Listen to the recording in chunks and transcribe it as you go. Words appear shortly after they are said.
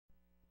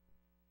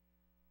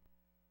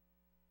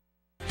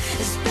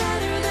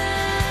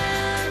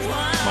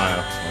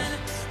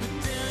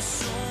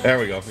There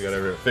we go. We got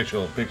our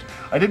official picture.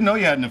 I didn't know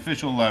you had an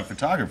official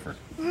photographer.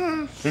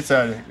 It's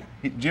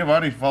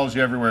Giovanni follows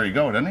you everywhere you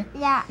go, doesn't he?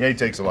 Yeah. Yeah, he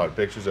takes a lot of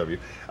pictures of you.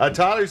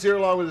 Tyler's here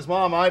along with his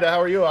mom, Ida.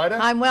 How are you, Ida?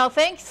 I'm well,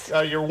 thanks.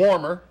 You're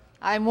warmer.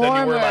 I'm than you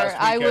warmer. were last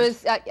I weekend.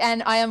 was,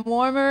 and I am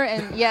warmer.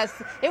 And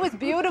yes, it was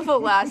beautiful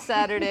last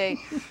Saturday.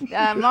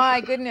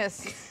 My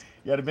goodness.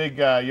 You had a big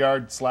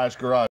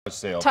yard/garage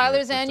sale.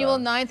 Tyler's annual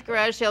 9th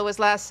garage sale was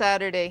last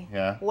Saturday.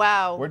 Yeah.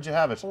 Wow. Where'd you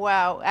have it?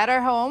 Wow. At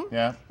our home.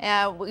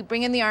 Yeah. We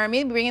bring in the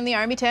army. We bring in the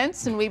army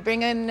tents, and we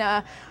bring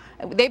in.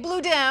 They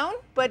blew down,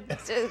 but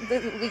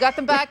we got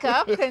them back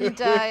up, and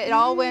it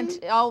all went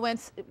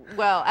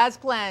well as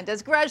planned.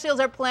 As garage sales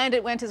are planned,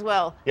 it went as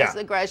well. Yeah. As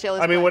the garage sale is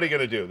I mean, planned. what are you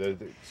going to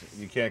do?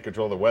 You can't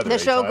control the weather. The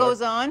show Tyler?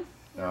 goes on.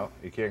 No,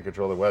 you can't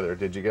control the weather.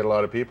 Did you get a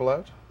lot of people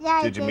out?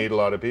 Yeah, Did you meet a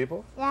lot of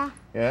people? Yeah.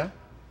 Yeah?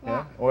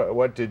 Yeah.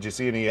 What did you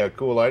see any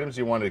cool items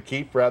you wanted to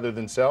keep rather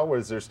than sell?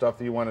 Was there stuff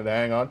that you wanted to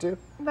hang on to?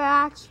 But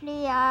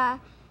actually,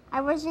 I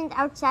wasn't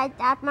outside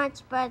that much,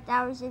 but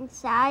I was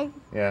inside.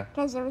 Yeah.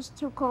 Because it was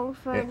too cold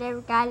for a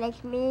little guy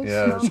like me.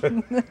 Yeah.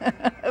 So.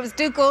 It was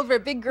too cold for a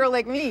big girl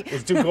like me.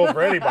 It's too cold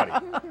for anybody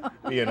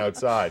being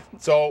outside.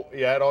 So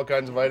you had all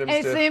kinds of items.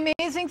 And the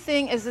amazing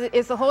thing is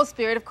the whole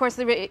spirit. Of course,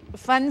 the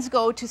funds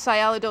go to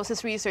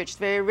sialidosis research, the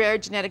very rare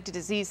genetic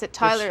disease that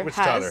Tyler has. Which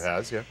Tyler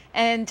has, yeah.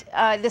 And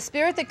the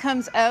spirit that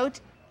comes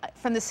out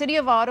from the city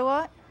of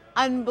Ottawa,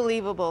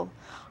 unbelievable.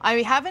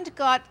 I haven't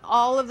got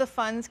all of the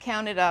funds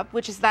counted up,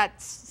 which is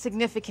that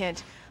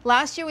significant.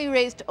 Last year we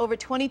raised over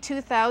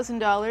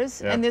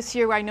 $22,000, and this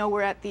year I know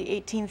we're at the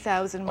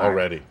 $18,000 mark.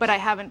 Already. But I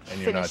haven't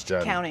finished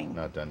counting.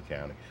 Not done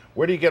counting.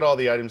 Where do you get all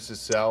the items to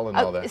sell and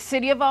all that? The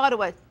city of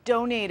Ottawa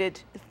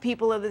donated. The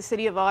people of the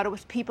city of Ottawa,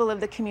 people of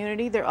the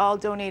community, they're all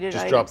donated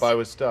items. Just drop by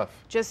with stuff.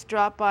 Just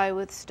drop by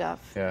with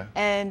stuff. Yeah.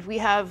 And we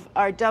have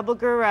our double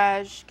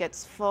garage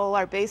gets full,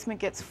 our basement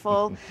gets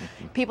full.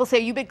 People say,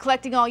 you've been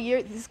collecting all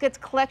year. This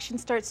collection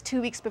starts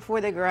 2 weeks before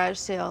the garage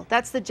sale.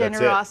 That's the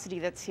generosity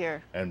that's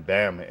here. And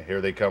bam,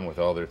 here they come with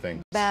all their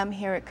things. Bam,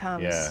 here it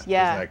comes. Yeah.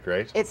 Yeah. Isn't that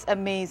great? It's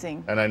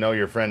amazing. And I know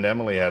your friend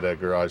Emily had a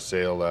garage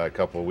sale a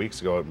couple of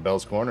weeks ago at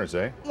Bell's Corners,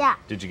 eh? Yeah.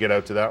 Did you get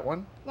out to that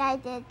one? Yeah, I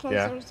did,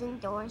 because it was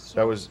indoors.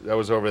 That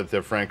was over at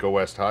the Franco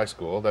West High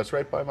School. That's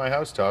right by my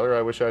house, Tyler.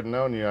 I wish I'd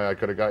known you. I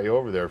could have got you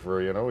over there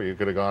for, you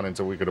could have gone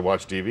until we could have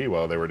watched TV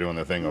while they were doing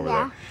the thing over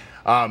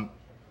there.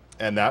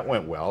 And that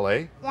went well,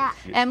 eh? Yeah.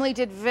 Emily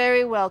did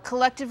very well.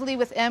 Collectively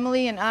with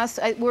Emily and us,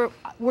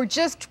 we're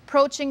just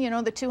approaching,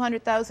 the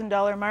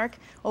 $200,000 mark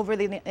over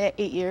the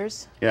 8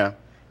 years. Yeah.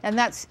 And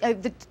that's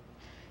the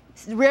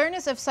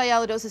rareness of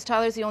sialidosis.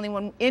 Tyler's the only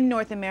one in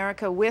North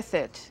America with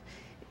it.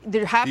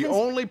 There happens. The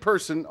only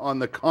person on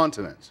the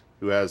continent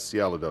who has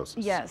sialidosis.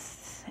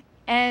 Yes.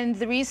 And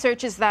the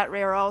research is that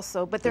rare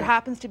also. But there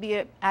happens to be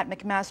at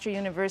McMaster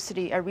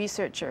University a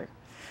researcher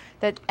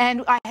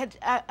and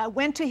I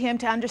went to him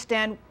to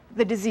understand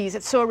the disease.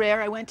 It's so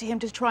rare. I went to him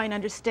to try and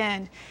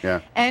understand.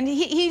 Yeah. And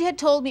he had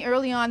told me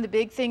early on the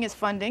big thing is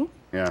funding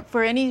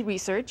for any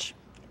research.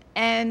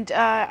 And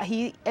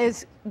he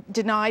is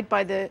denied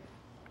by the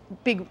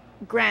big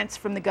grants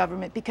from the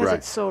government because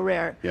it's so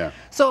rare. Yeah.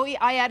 So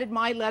I added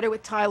my letter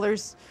with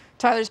Tyler's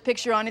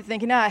picture on it,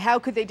 thinking, how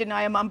could they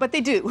deny a mom? But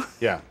they do.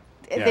 Yeah.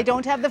 They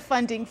don't have the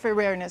funding for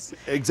rareness.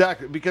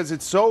 Exactly, because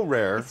it's so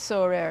rare. It's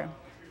so rare.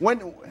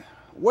 What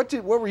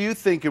were you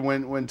thinking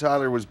when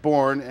Tyler was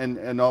born,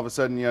 and all of a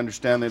sudden you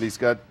understand that he's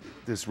got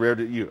this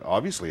rare? You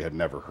obviously had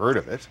never heard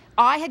of it.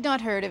 I had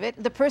not heard of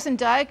it. The person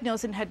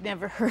diagnosed it had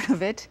never heard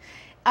of it,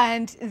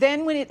 and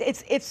then when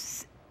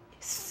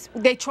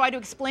they try to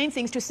explain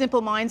things to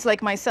simple minds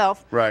like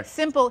myself. Right.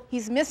 Simple.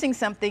 He's missing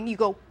something. You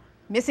go,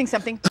 missing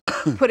something.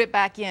 Put it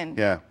back in.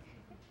 Yeah.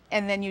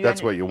 And then you.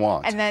 That's what you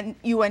want. And then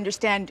you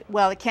understand.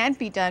 Well, it can't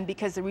be done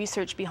because the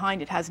research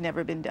behind it has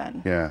never been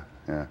done. Yeah.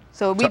 Yeah.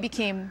 So we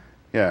became.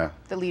 Yeah.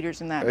 The leaders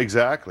in that.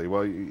 Exactly.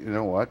 Well, you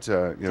know what?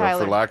 For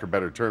lack of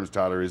better terms,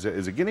 Tyler is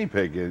a guinea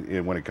pig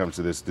when it comes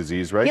to this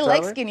disease, right, He Tyler?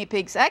 likes guinea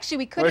pigs. Actually,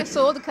 we could have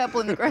sold a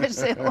couple in the garage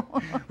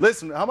sale.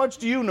 Listen, how much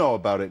do you know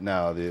about it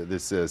now,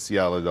 this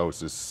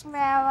sialidosis? Well,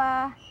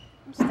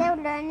 I'm still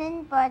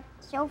learning, but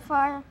so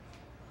far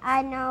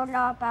I know a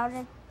lot about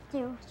it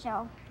too,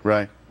 so.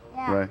 Right.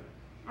 Yeah. Right.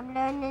 I'm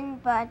learning,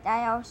 but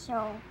I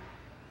also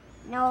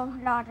know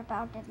a lot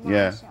about it now.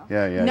 Yeah, so.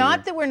 yeah.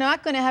 Not that we're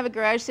not going to have a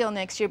garage sale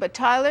next year, but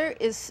Tyler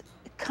is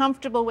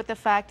comfortable with the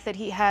fact that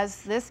he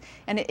has this,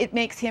 and it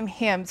makes him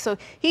him. So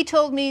he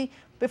told me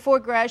before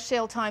garage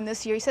sale time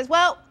this year, he says,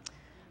 well,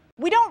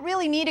 we don't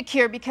really need a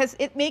cure because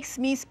it makes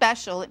me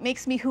special. It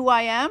makes me who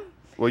I am.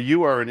 Well,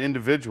 you are an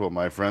individual,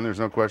 my friend. There's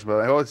no question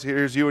about that. Oh,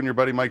 here's you and your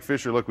buddy Mike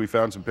Fisher. Look, we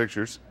found some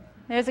pictures.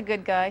 There's a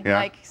good guy. Yeah.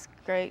 Mike's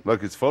great.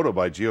 Look, it's photo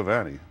by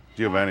Giovanni.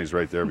 Giovanni's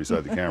right there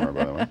beside the camera,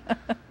 by the way.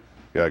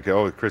 Yeah,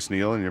 okay. Chris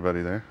Neal and your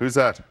buddy there. Who's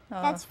that?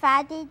 That's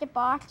Fatty, the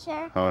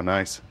boxer. Oh,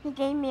 nice. He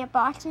gave me a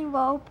boxing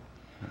robe.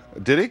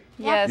 Did he?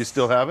 Yes. You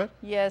still have it?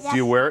 Yes. Do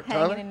you wear it,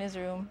 Tyler? Hanging in his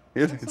room.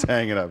 It's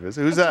hanging up.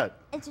 Who's that?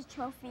 It's a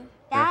trophy.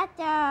 That,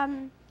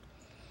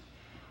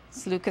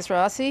 It's Lucas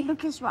Rossi.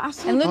 Lucas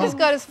Rossi. And Lucas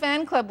got his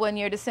fan club one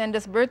year to send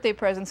us birthday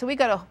presents. So we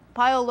got a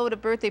pile load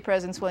of birthday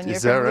presents one year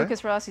Is that from right?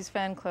 Lucas Rossi's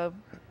fan club.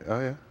 Oh,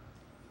 yeah.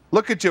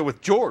 Look at you with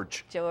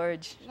George.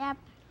 George. Yep.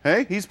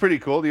 Hey, he's pretty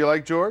cool. Do you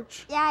like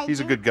George? Yeah, I He's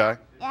a do. good guy.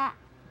 Yeah.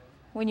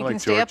 When you I can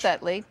like stay up George.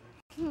 that late.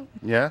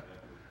 Yeah?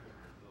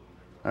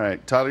 All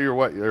right. Tyler, you're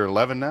what? You're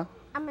 11 now?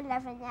 I'm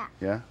 11, yeah.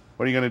 Yeah?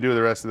 What are you going to do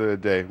the rest of the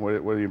day? What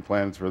are your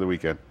plans for the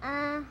weekend?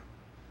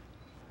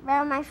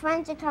 Well, my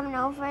friends are coming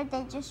over.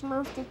 They just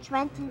moved to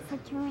Trenton for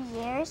 2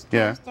 years.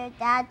 Yeah. Because their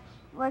dad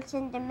works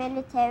in the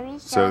military.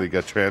 So they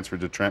got transferred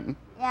to Trenton?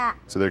 Yeah.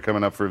 So they're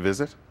coming up for a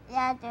visit?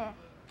 Yeah,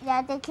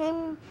 they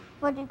came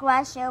for the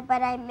grass show,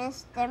 but I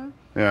missed them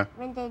Yeah.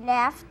 when they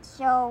left.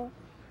 So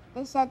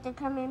they said they're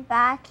coming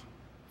back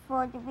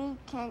for the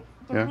weekend,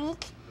 Yeah.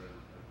 week,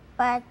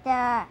 but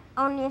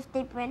only if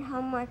they bring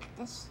homework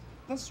this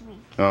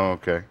week. Oh,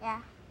 okay. Yeah.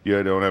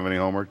 You don't have any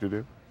homework to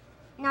do?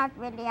 Not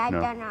really. I've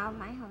No. done all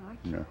my homework.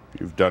 No.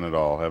 You've done it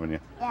all, haven't you?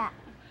 Yeah.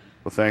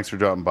 Well, thanks for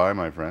dropping by,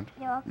 my friend.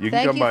 You're welcome. You can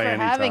Thank come you by for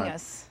anytime. having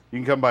us. You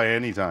can come by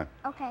anytime.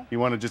 Okay. You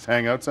want to just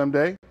hang out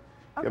someday?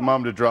 Okay. Get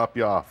Mom to drop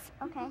you off.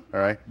 Okay. All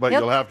right? But Yep.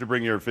 you'll have to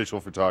bring your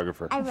official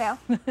photographer. I will.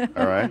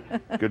 All right?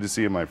 Good to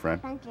see you, my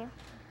friend. Thank you.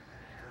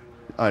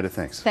 Ida,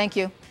 thanks. Thank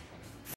you.